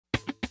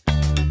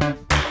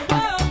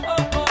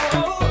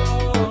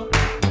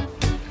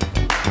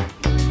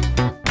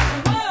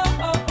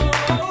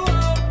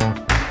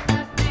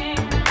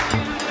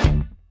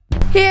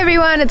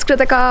everyone, it's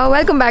Kritika.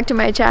 Welcome back to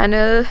my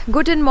channel.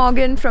 Guten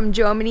Morgen from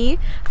Germany.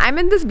 I'm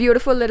in this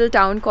beautiful little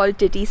town called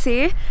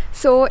Titisee.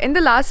 So in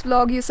the last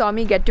vlog you saw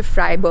me get to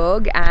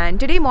Freiburg, and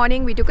today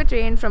morning we took a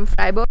train from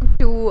Freiburg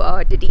to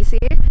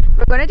Titisee.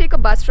 We're going to take a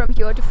bus from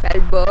here to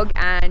Feldberg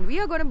and we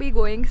are going to be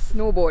going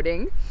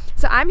snowboarding.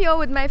 So I'm here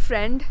with my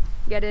friend,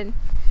 get in,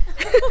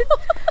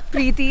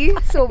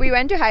 Preeti. So we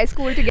went to high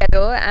school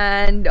together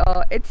and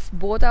it's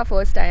both our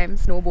first time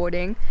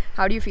snowboarding.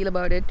 How do you feel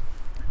about it?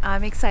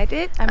 I'm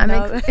excited.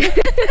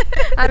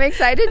 I'm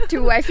excited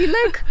too. I feel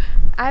like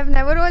I've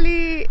never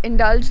really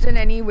indulged in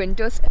any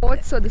winter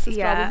sports, so this is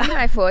probably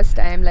my first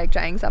time like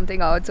trying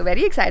something out. So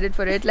very excited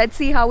for it. Let's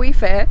see how we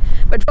fare.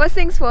 But first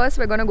things first,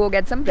 we're gonna go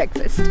get some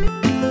breakfast.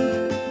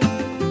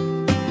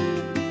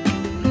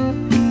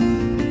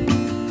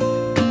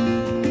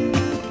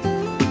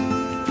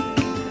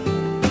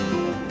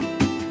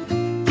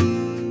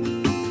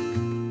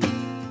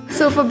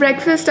 So for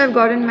breakfast, I've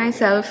gotten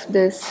myself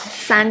this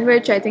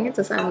sandwich. I think it's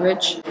a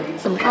sandwich.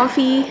 Some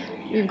coffee.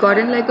 We've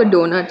gotten like a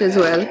donut as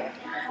well.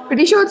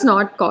 Pretty sure it's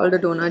not called a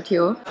donut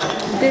here.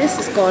 This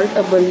is called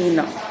a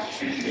Berliner.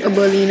 A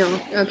Berliner.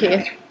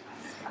 Okay.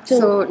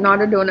 So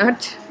not a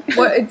donut.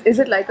 What is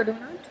it like a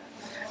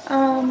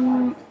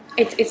donut?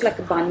 It's like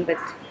a bun with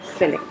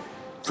filling.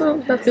 So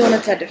that's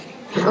Donuts are different.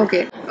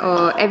 okay.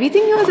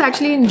 Everything here is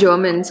actually in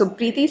German. So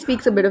Preeti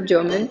speaks a bit of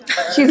German.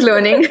 She's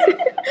learning.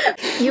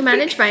 You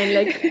manage fine,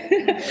 like.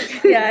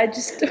 Yeah, I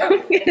just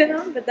don't get it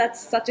on, but that's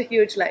such a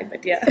huge lie,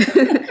 but yeah.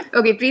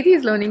 Okay, Preeti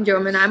is learning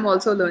German. I'm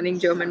also learning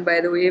German,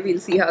 by the way. We'll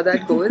see how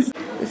that goes.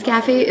 This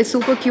cafe is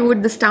super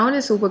cute. This town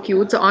is super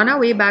cute. So on our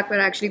way back, we're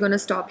actually going to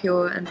stop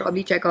here and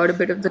probably check out a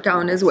bit of the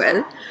town as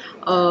well.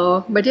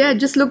 But yeah, it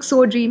just looks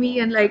so dreamy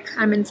and like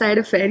I'm inside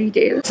a fairy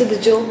tale. So the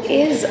joke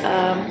is,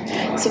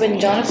 so when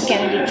John F.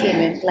 Kennedy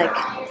came in, like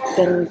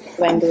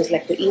when there was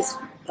like the East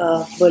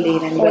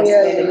Berlin and West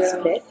Berlin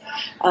split,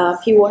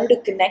 he wanted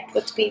to connect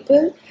with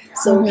people.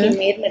 So he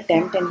made an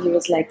attempt and he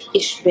was like,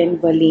 Ich bin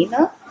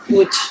Berliner,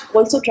 which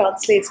also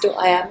translates to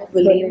I am a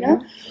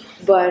Berliner.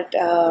 But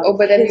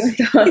but then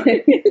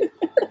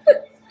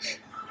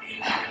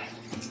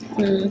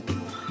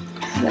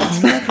That's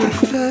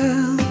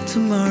fell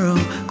tomorrow,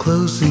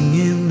 closing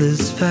in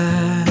this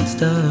fast.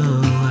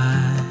 Oh,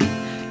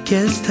 I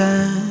guess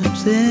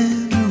time's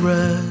in a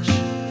rush.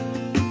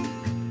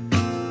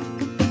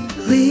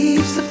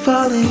 Leaves are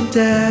falling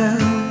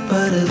down,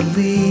 but at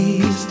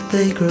least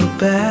they grow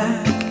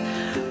back.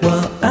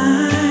 While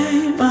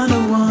I'm on a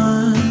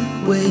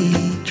one-way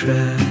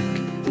track.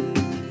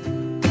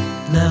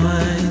 Now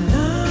I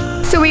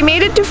know. So we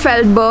made it to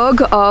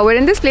Feldberg. We're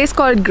in this place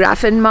called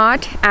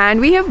Grafenmatt and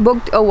we have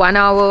booked a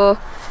 1-hour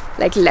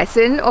like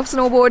lesson of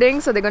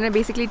snowboarding. So they're going to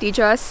basically teach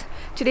us.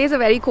 Today's a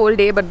very cold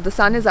day, but the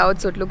sun is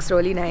out, so it looks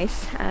really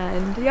nice.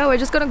 And yeah, we're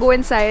just going to go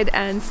inside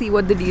and see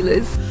what the deal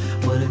is.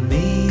 What it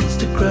means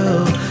to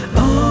grow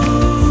old.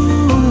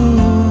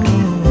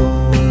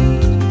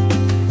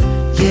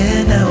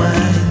 Yeah, now I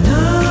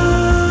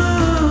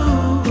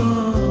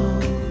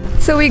know.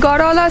 So we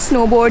got all our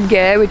snowboard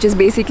gear, which is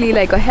basically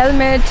like a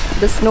helmet,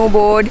 the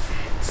snowboard,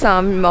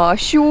 some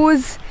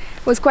shoes.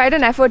 It was quite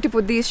an effort to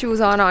put these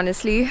shoes on,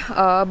 honestly.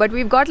 But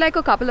we've got like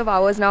a couple of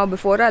hours now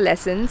before our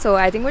lesson. So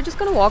I think we're just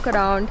gonna walk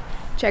around,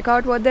 check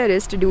out what there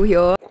is to do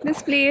here.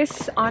 This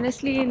place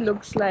honestly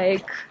looks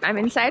like I'm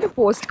inside a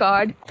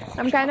postcard.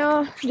 I'm kind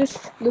of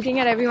just looking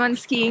at everyone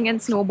skiing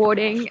and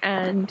snowboarding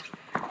and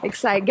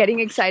getting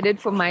excited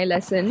for my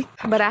lesson.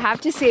 But I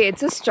have to say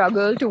it's a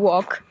struggle to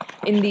walk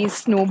in these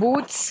snow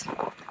boots.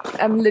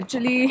 I'm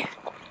literally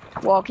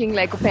walking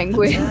like a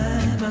penguin.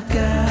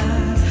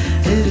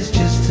 It is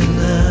just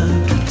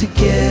enough to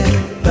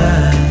get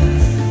by.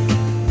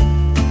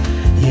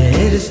 Yeah,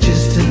 it is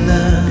just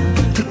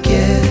enough to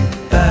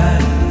get by.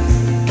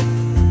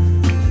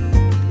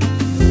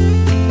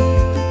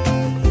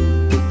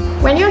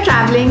 When you're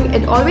traveling,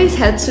 it always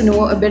helps to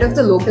know a bit of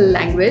the local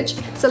language.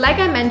 So like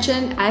I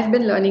mentioned, I've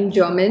been learning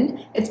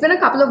German. It's been a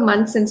couple of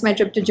months since my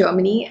trip to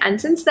Germany,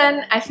 and since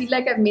then I feel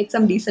like I've made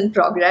some decent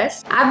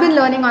progress. I've been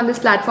learning on this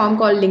platform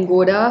called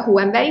Lingoda, who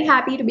I'm very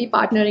happy to be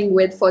partnering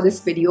with for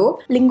this video.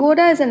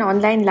 Lingoda is an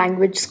online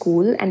language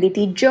school and they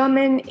teach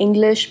German,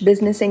 English,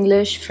 business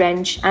English,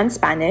 French and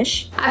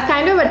Spanish. I've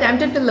kind of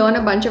attempted to learn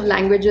a bunch of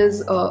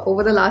languages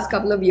over the last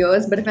couple of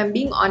years, but if I'm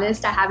being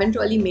honest, I haven't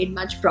really made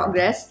much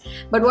progress.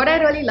 But what I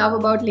really love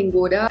about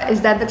Lingoda is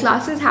that the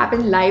classes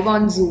happen live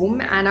on Zoom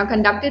and are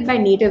conducted by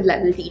native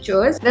level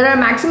teachers. There are a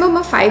maximum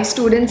of 5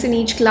 students in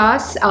each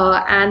class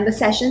and the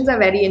sessions are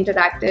very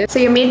interactive. So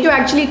you're made to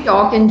actually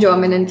talk in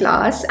German in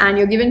class and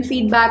you're given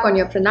feedback on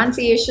your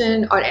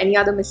pronunciation or any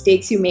other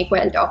mistakes you make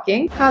while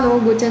talking. Hallo,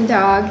 guten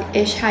Tag.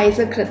 Ich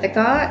heiße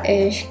Kritika.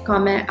 Ich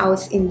komme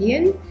aus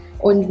Indien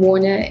und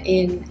wohne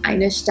in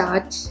einer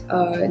Stadt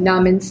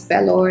namens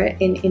Vellore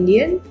in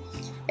Indien.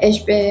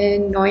 Ich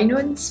bin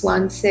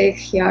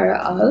 29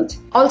 Jahre alt.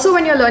 Also,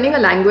 when you're learning a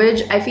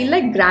language, I feel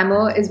like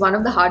grammar is one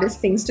of the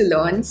hardest things to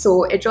learn,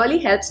 so it really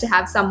helps to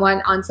have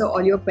someone answer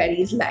all your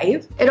queries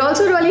live. It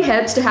also really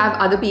helps to have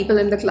other people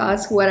in the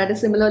class who are at a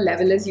similar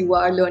level as you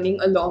are learning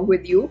along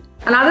with you.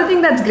 Another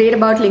thing that's great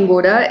about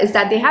Lingoda is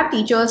that they have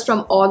teachers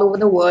from all over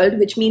the world,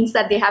 which means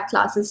that they have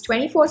classes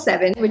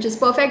 24/7, which is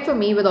perfect for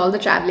me with all the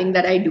traveling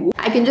that I do.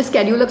 I can just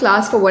schedule a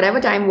class for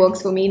whatever time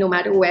works for me, no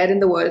matter where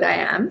in the world I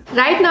am.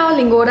 Right now,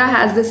 Lingoda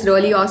has this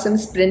really awesome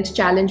sprint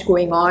challenge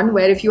going on,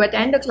 where if you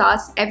attend a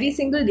class every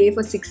single day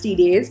for 60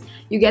 days,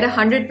 you get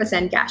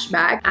 100% cash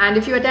back. And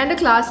if you attend a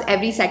class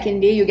every second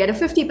day, you get a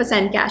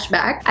 50% cash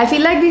back. I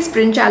feel like these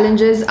sprint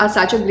challenges are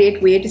such a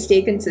great way to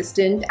stay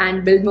consistent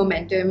and build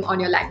momentum on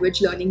your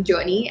language learning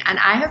journey, and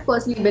I have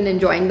personally been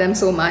enjoying them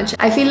so much.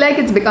 I feel like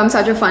it's become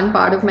such a fun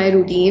part of my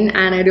routine,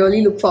 and I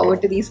really look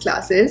forward to these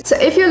classes. So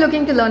if you're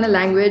looking to learn a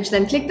language,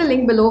 then click the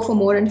link below for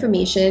more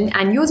information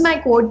and use my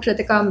code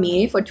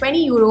KRITIKA for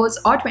 20 euros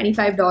or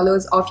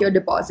 $25 off your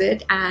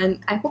deposit, and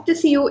I hope to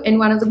see you in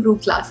one of the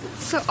group classes.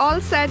 So all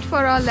set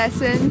for our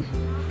lesson.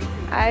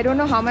 I don't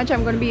know how much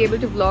I'm going to be able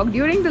to vlog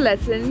during the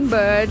lesson,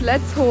 but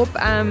let's hope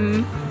I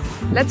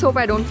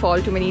don't fall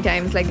too many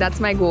times. Like,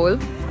 that's my goal.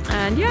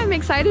 And yeah, I'm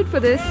excited for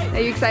this. Are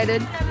you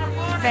excited?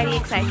 Very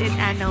excited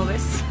and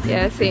nervous.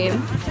 Yeah,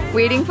 same.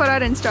 Waiting for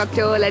our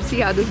instructor. Let's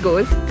see how this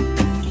goes.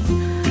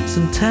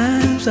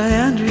 Sometimes I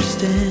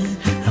understand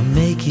I'm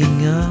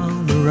making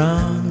all the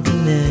wrong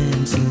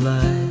demands in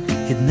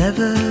life. It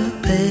never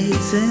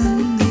pays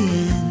in the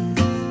end,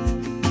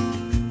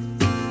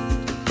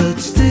 but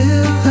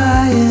still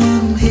I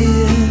am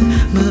here,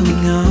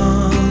 moving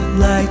on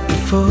like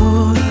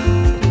before.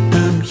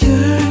 I'm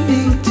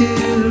yearning to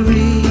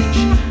reach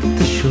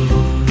the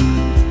shore.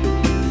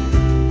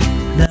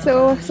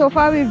 So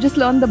far we've just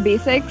learned the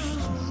basics.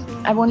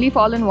 I've only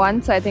fallen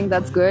once, so I think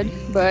that's good.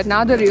 But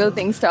now the real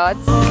thing starts.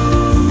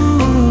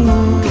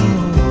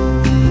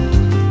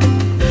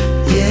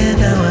 Yeah,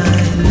 now I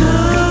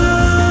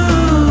know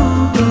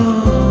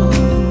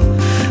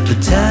the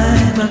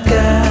time I've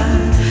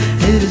got,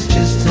 it is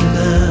just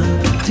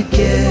enough to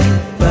get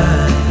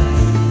by.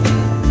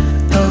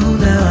 Oh,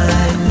 now I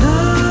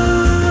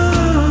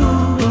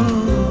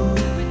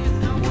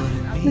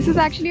know. This is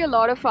actually a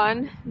lot of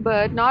fun,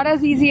 but not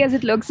as easy as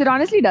it looks. It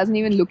honestly doesn't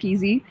even look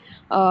easy,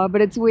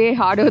 but it's way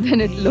harder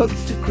than it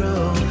looks. To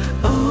grow.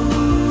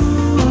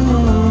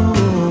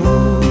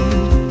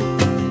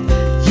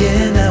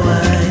 Yeah, now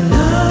I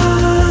know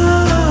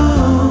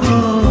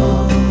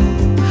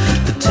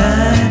the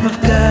time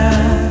I've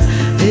got,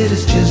 it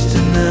is just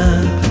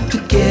enough to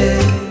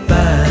get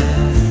by.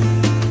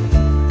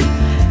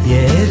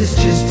 Yeah, it is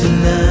just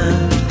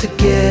enough to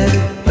get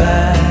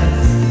by.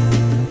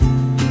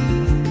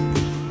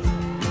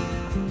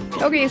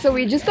 Okay, so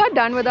we just got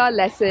done with our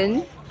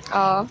lesson.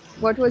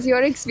 What was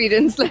your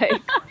experience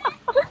like?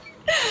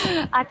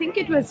 I think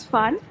it was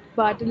fun,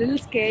 but a little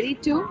scary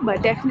too,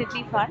 but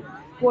definitely fun.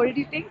 What did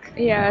you think?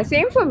 Yeah,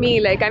 same for me.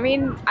 Like, I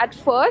mean, at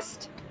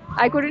first,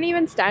 I couldn't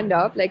even stand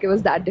up. Like, it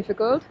was that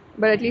difficult.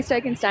 But at least I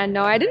can stand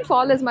now. I didn't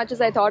fall as much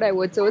as I thought I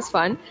would, so it was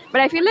fun.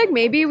 But I feel like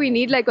maybe we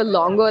need like a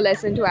longer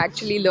lesson to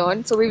actually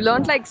learn. So we've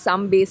learned like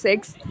some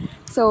basics.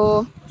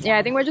 So yeah,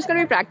 I think we're just going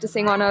to be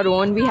practicing on our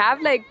own. We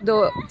have like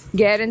the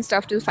gear and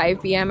stuff till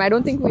 5 p.m. I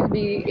don't think we'll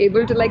be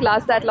able to like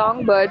last that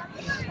long, but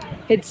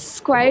it's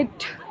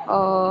quite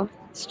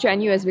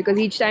strenuous because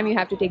each time you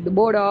have to take the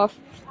board off,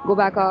 go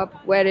back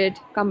up, wear it,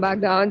 come back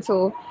down.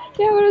 So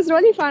yeah, it was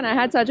really fun. I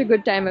had such a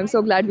good time. I'm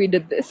so glad we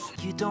did this.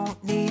 You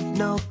don't need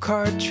no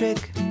card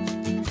trick,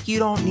 you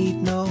don't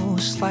need no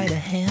sleight of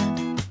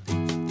hand,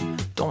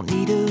 don't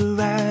need a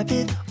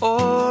rabbit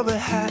or a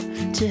hat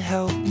to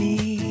help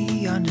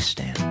me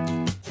understand.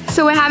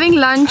 So we're having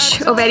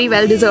lunch, a very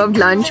well-deserved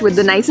lunch with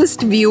the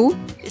nicest view.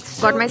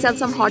 Got myself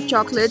some hot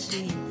chocolate,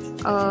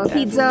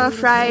 pizza,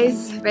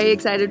 fries. Very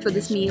excited for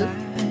this meal.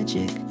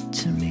 Magic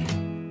to me,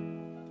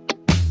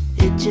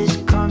 it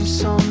just comes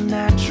so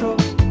natural.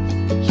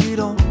 You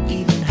don't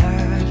even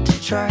have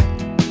to try.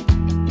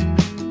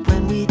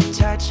 When we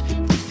touch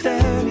the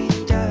fairy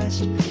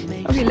dust.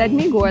 Okay, let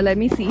me go. Let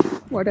me see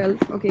what else.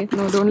 Okay,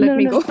 no, don't let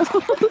me go.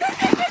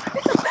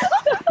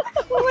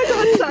 Oh my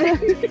god, sorry.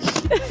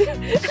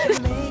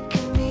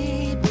 Making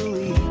me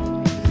believe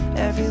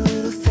every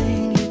little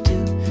thing you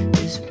do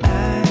is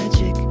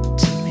magic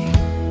to me.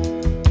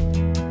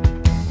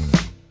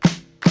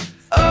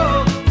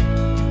 Oh,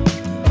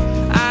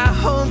 I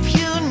hope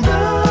you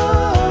know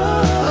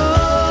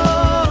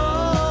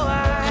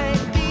I'd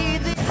be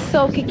the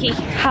So Kiki,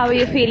 how are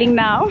you feeling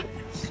now?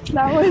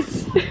 That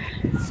was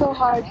so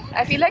hard.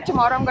 I feel like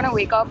tomorrow I'm gonna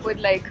wake up with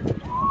like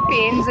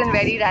pains in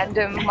very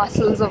random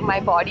muscles of my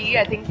body.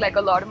 I think like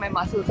a lot of my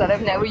muscles that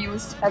I've never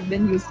used have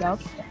been used up.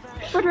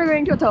 But we're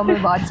going to a thermal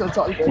bath, so it's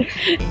all good.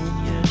 in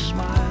your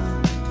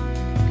smile.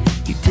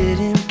 You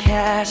didn't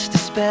cast a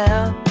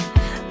spell.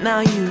 Now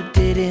you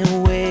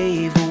didn't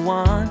wave a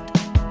wand.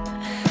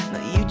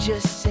 Now you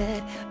just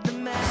said the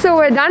man. So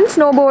we're done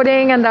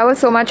snowboarding and that was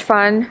so much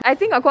fun. I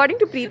think according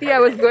to Preeti, I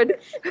was good.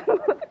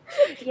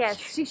 Yes,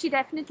 she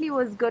definitely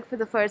was good for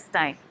the first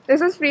time.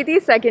 This was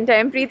Preeti's second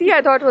time. Preeti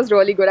I thought was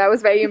really good. I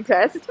was very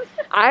impressed.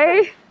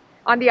 I,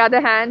 on the other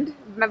hand,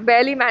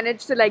 barely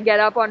managed to like get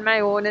up on my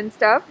own and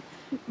stuff.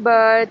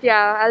 But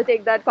yeah, I'll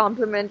take that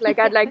compliment. Like,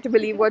 I'd like to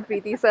believe what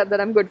Preeti said,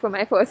 that I'm good for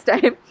my first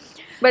time.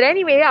 But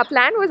anyway, our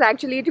plan was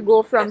actually to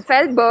go from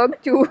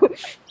Feldberg to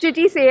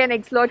Titisee and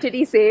explore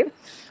Titisee.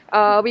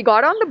 We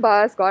got on the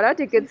bus, got our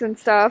tickets and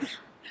stuff.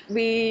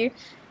 We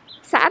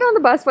sat on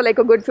the bus for like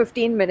a good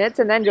 15 minutes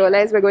and then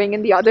realized we're going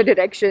in the other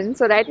direction.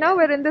 So right now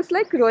we're in this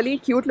like really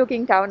cute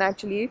looking town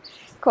actually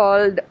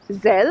called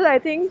Zell, I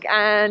think,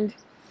 and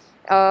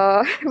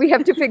we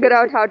have to figure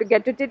out how to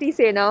get to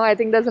Titisee now. I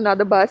think there's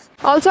another bus.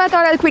 Also, I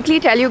thought I'll quickly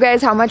tell you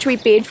guys how much we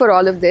paid for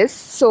all of this.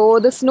 So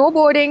the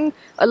snowboarding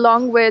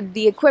along with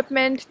the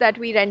equipment that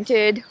we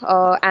rented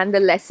and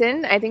the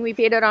lesson, I think we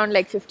paid around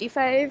like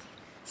 55,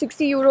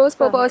 60 euros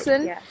per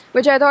person, yeah.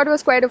 which I thought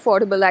was quite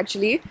affordable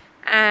actually.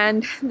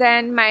 And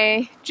then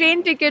my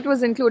train ticket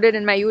was included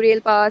in my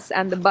Urail pass,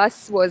 and the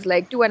bus was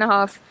like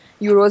 2.5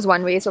 euros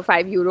one way, so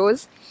 5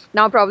 euros.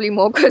 Now probably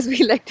more because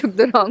we like took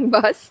the wrong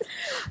bus.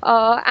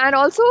 And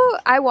also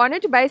I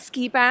wanted to buy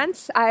ski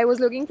pants. I was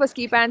looking for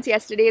ski pants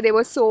yesterday. They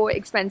were so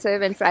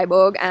expensive in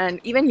Freiburg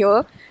and even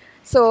here.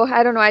 So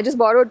I don't know, I just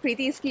borrowed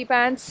Preeti's ski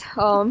pants.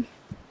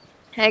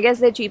 I guess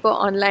they're cheaper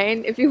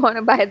online if you want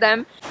to buy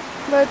them.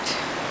 But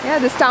yeah,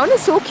 this town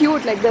is so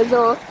cute. Like there's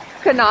a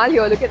canal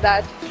here, look at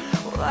that.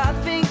 Well, I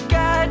think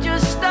I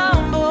just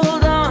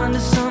stumbled onto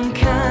some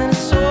kind of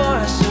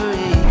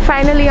sorcery.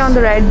 Finally on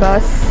the right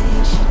bus.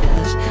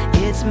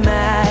 It's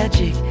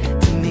magic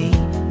to me.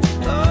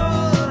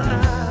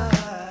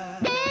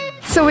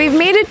 So we've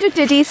made it to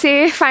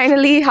Titisee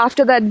finally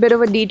after that bit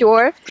of a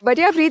detour. But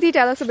yeah, Preeti,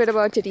 tell us a bit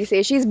about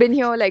Titisee. She's been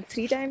here like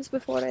 3 times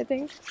before, I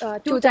think.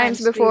 Two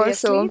times before.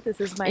 So this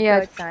is my yeah,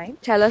 third time.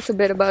 Tell us a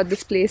bit about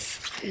this place.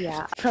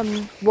 Yeah,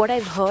 from what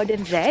I've heard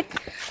and read,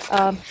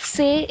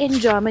 See in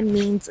German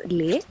means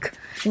lake,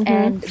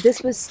 and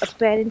this was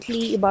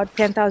apparently about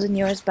 10,000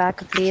 years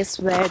back a place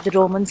where the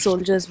Roman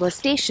soldiers were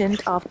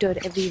stationed after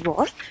every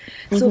war.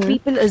 So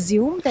people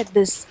assume that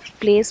this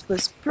place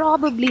was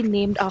probably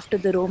named after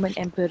the Roman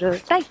Emperor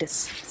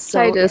Titus. So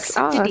Titus. it's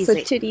So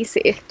Titisee.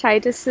 Titisee.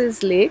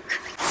 Titus's lake.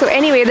 So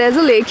anyway, there's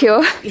a lake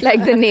here,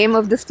 like the name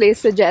of this place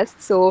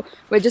suggests. So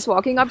we're just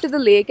walking up to the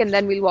lake and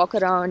then we'll walk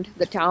around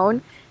the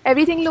town.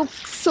 Everything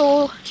looks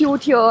so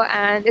cute here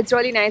and it's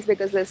really nice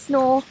because there's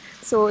snow,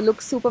 so it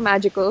looks super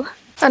magical.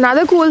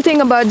 Another cool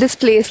thing about this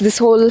place, this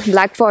whole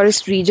Black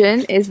Forest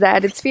region, is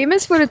that it's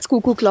famous for its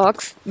cuckoo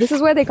clocks. This is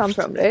where they come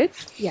from, right?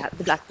 Yeah,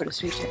 the Black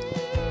Forest region.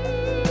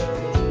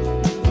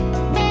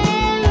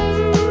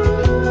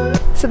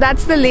 So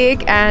that's the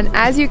lake, and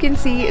as you can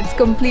see, it's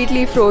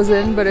completely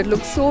frozen, but it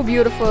looks so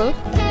beautiful.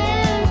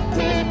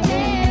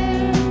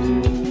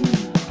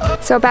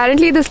 So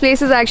apparently this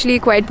place is actually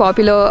quite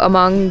popular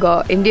among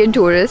Indian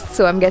tourists,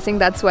 so I'm guessing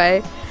that's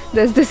why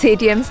there's this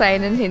ATM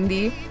sign in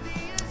Hindi.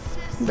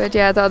 But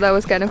yeah, I thought that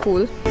was kind of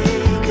cool.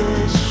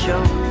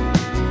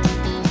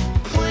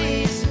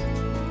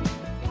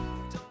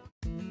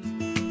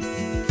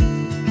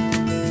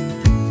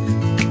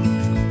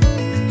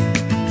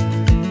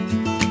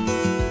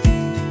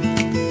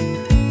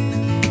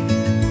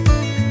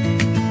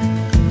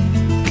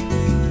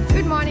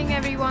 Good morning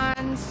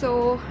everyone.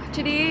 So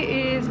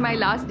today is my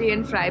last day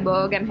in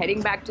Freiburg. I'm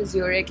heading back to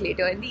Zurich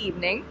later in the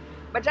evening.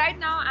 But right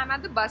now I'm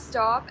at the bus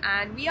stop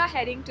and we are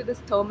heading to this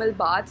thermal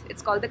bath.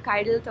 It's called the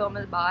Keidel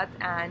thermal bath,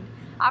 and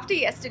after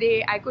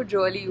yesterday I could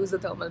really use a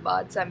thermal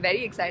bath, so I'm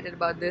very excited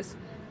about this.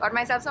 Got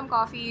myself some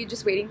coffee,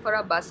 just waiting for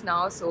our bus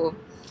now, so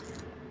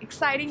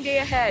exciting day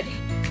ahead.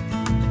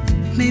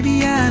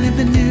 Maybe I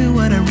never knew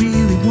what I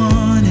really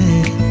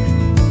wanted,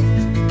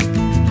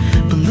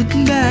 but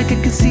looking back I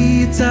can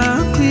see it's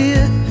all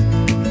clear.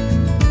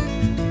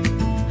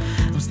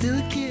 I'm still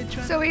a kid.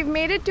 So we've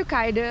made it to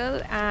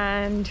Keidel,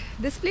 and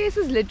this place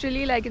is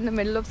literally like in the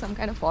middle of some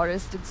kind of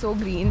forest. It's so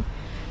green.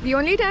 The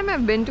only time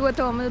I've been to a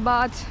thermal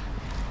bath,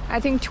 I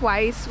think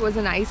twice, was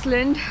in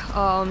Iceland.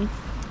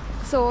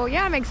 So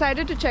yeah, I'm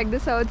excited to check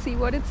this out, see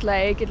what it's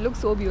like. It looks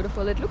so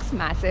beautiful. It looks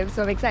massive,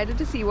 so I'm excited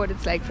to see what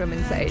it's like from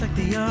inside. Like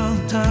they all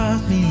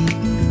taught me,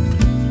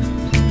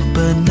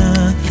 but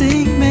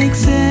nothing makes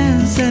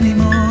sense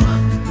anymore.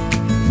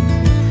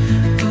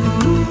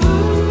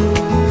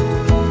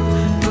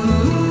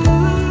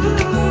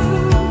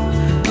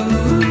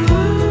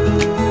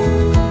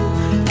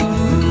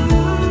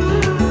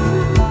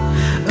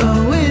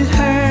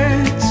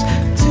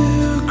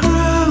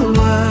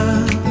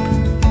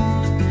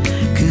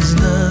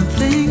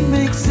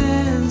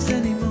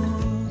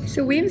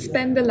 So we've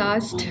spent the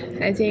last,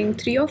 I think,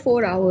 3 or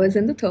 4 hours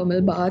in the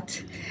thermal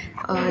bath,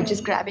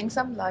 just grabbing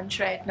some lunch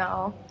right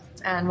now,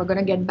 and we're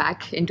gonna get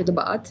back into the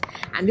bath.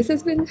 And this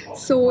has been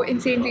so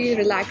insanely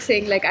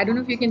relaxing. Like, I don't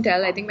know if you can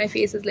tell, I think my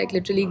face is like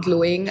literally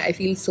glowing. I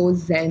feel so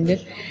zen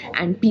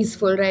and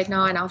peaceful right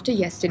now. And after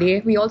yesterday,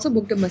 we also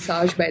booked a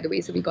massage, by the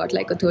way, so we got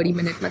like a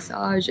 30-minute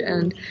massage,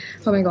 and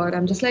oh my god,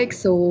 I'm just like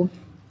so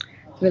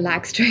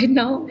relaxed right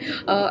now.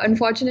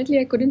 Unfortunately,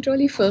 I couldn't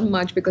really film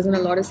much because in a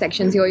lot of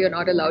sections here you're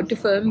not allowed to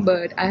film,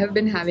 but I have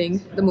been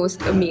having the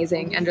most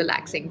amazing and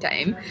relaxing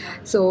time.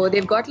 So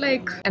they've got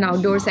like an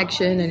outdoor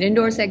section, an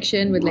indoor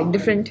section with like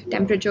different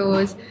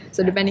temperatures.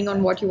 So depending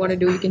on what you want to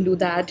do, you can do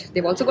that.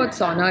 They've also got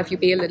sauna if you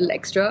pay a little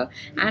extra.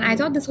 And I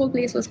thought this whole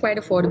place was quite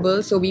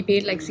affordable. So we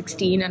paid like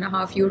 16.5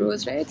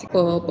 euros, right,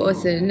 per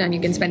person, and you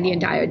can spend the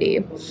entire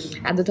day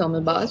at the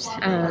thermal baths.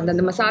 And then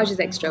the massage is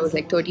extra, it was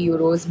like 30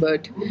 euros,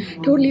 but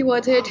totally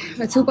worth it.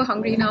 I'm super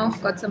hungry now.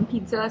 Got some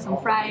pizza, some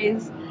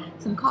fries,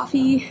 some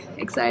coffee.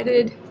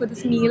 Excited for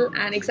this meal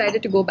and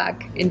excited to go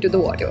back into the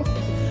water.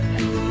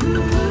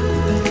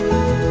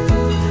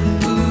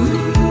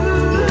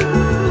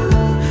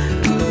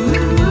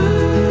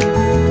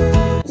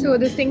 So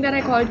this thing that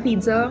I called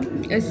pizza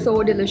is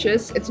so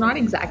delicious. It's not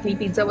exactly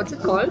pizza. What's it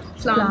called?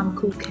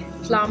 Flammkuchen.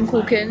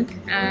 Flammkuchen,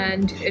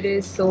 and it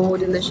is so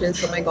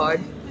delicious. Oh my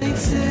god.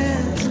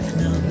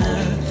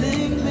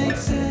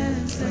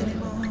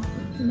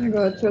 Oh my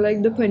god. So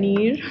like the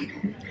paneer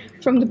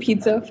from the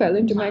pizza fell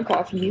into my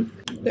coffee.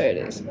 There it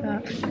is.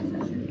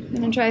 I'm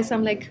gonna try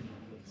some like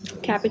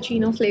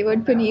cappuccino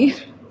flavored paneer.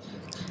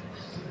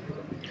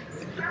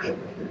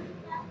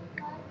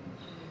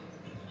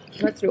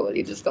 That's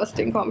really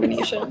disgusting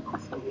combination.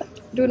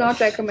 Do not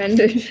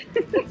recommend it.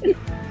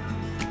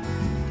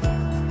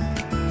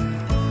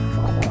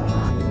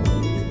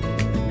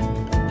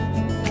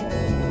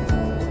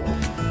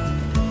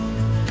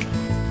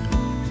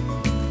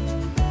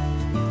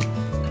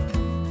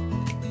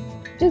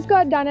 Just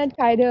got done at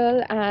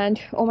Keidel and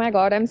oh my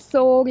god, I'm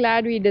so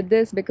glad we did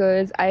this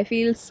because I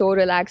feel so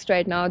relaxed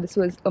right now. This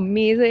was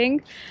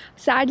amazing.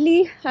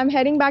 Sadly, I'm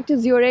heading back to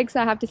Zurich, so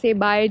I have to say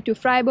bye to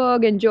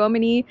Freiburg in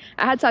Germany.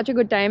 I had such a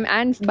good time,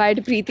 and bye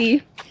to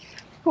Preeti,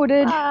 who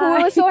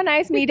was so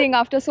nice meeting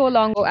after so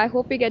long. I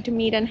hope we get to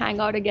meet and hang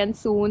out again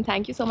soon.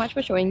 Thank you so much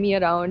for showing me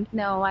around.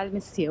 No, I'll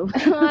miss you.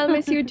 I'll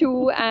miss you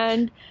too.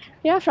 And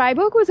yeah,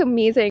 Freiburg was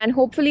amazing, and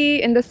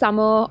hopefully in the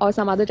summer or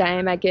some other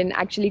time I can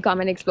actually come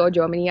and explore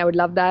Germany. I would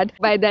love that.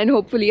 By then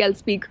hopefully I'll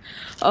speak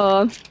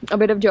a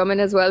bit of German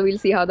as well. We'll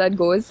see how that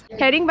goes.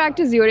 Heading back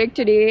to Zurich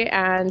today,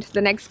 and the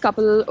next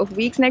couple of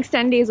weeks, next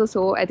 10 days or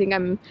so, I think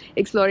I'm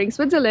exploring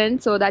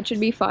Switzerland, so that should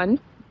be fun.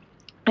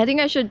 I think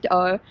I should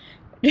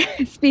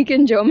speak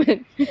in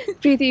German.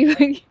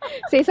 Preeti,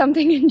 say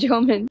something in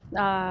German.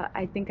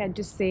 I think I'd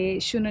just say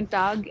schönen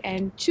Tag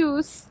and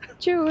tschüss.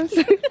 Tschüss.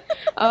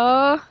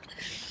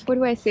 What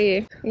do I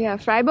say? Yeah,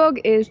 Freiburg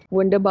is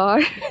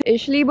wunderbar.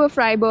 Ich liebe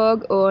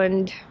Freiburg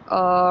und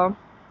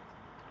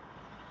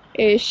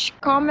ich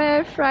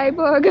komme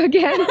Freiburg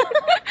again.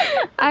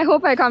 I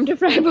hope I come to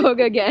Freiburg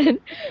again.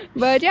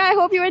 But yeah, I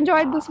hope you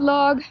enjoyed this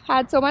vlog.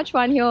 Had so much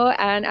fun here,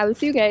 and I will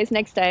see you guys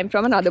next time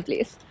from another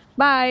place.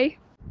 Bye.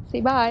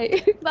 Say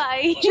bye.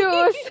 Bye.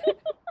 Tschüss.